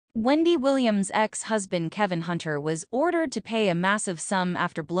Wendy Williams' ex-husband Kevin Hunter was ordered to pay a massive sum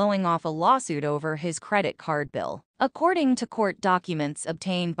after blowing off a lawsuit over his credit card bill. According to court documents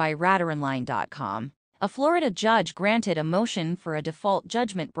obtained by RadderOnline.com, a Florida judge granted a motion for a default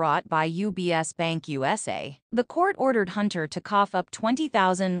judgment brought by UBS Bank USA. The court ordered Hunter to cough up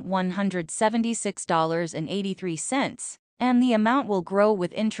 $20,176.83, and the amount will grow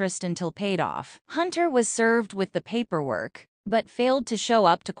with interest until paid off. Hunter was served with the paperwork, but failed to show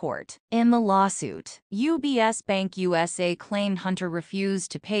up to court. In the lawsuit, UBS Bank USA claimed Hunter refused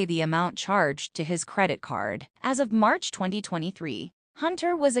to pay the amount charged to his credit card. As of March 2023,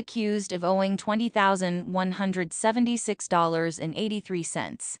 Hunter was accused of owing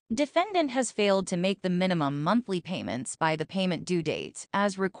 $20,176.83. Defendant has failed to make the minimum monthly payments by the payment due date,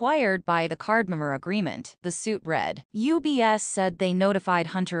 as required by the card member agreement, the suit read. UBS said they notified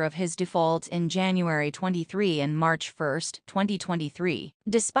Hunter of his default in January 23 and March 1, 2023.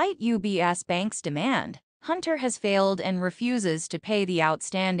 Despite UBS Bank's demand, Hunter has failed and refuses to pay the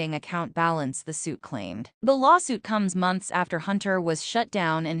outstanding account balance, the suit claimed. The lawsuit comes months after Hunter was shut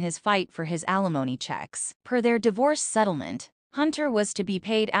down in his fight for his alimony checks. Per their divorce settlement, Hunter was to be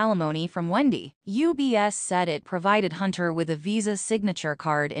paid alimony from Wendy. UBS said it provided Hunter with a Visa signature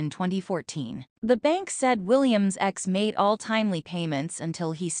card in 2014. The bank said Williams' ex made all timely payments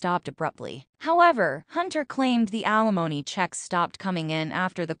until he stopped abruptly. However, Hunter claimed the alimony checks stopped coming in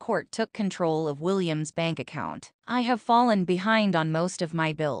after the court took control of Williams' bank account. "I have fallen behind on most of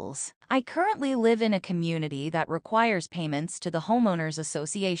my bills. I currently live in a community that requires payments to the homeowners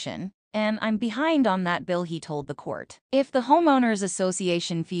association, and I'm behind on that bill," he told the court. "If the homeowners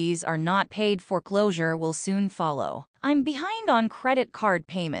association fees are not paid, foreclosure will soon follow. I'm behind on credit card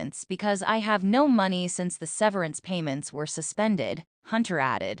payments because I have no money since the severance payments were suspended," Hunter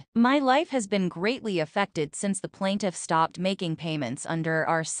added. "My life has been greatly affected since the plaintiff stopped making payments under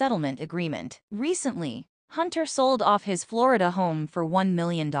our settlement agreement." Recently, Hunter sold off his Florida home for $1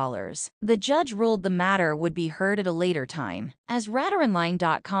 million. The judge ruled the matter would be heard at a later time. As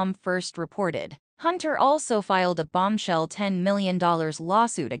RadderOnline.com first reported, Hunter also filed a bombshell $10 million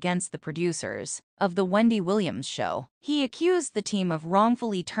lawsuit against the producers of The Wendy Williams Show. He accused the team of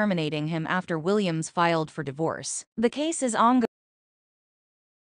wrongfully terminating him after Williams filed for divorce. The case is ongoing.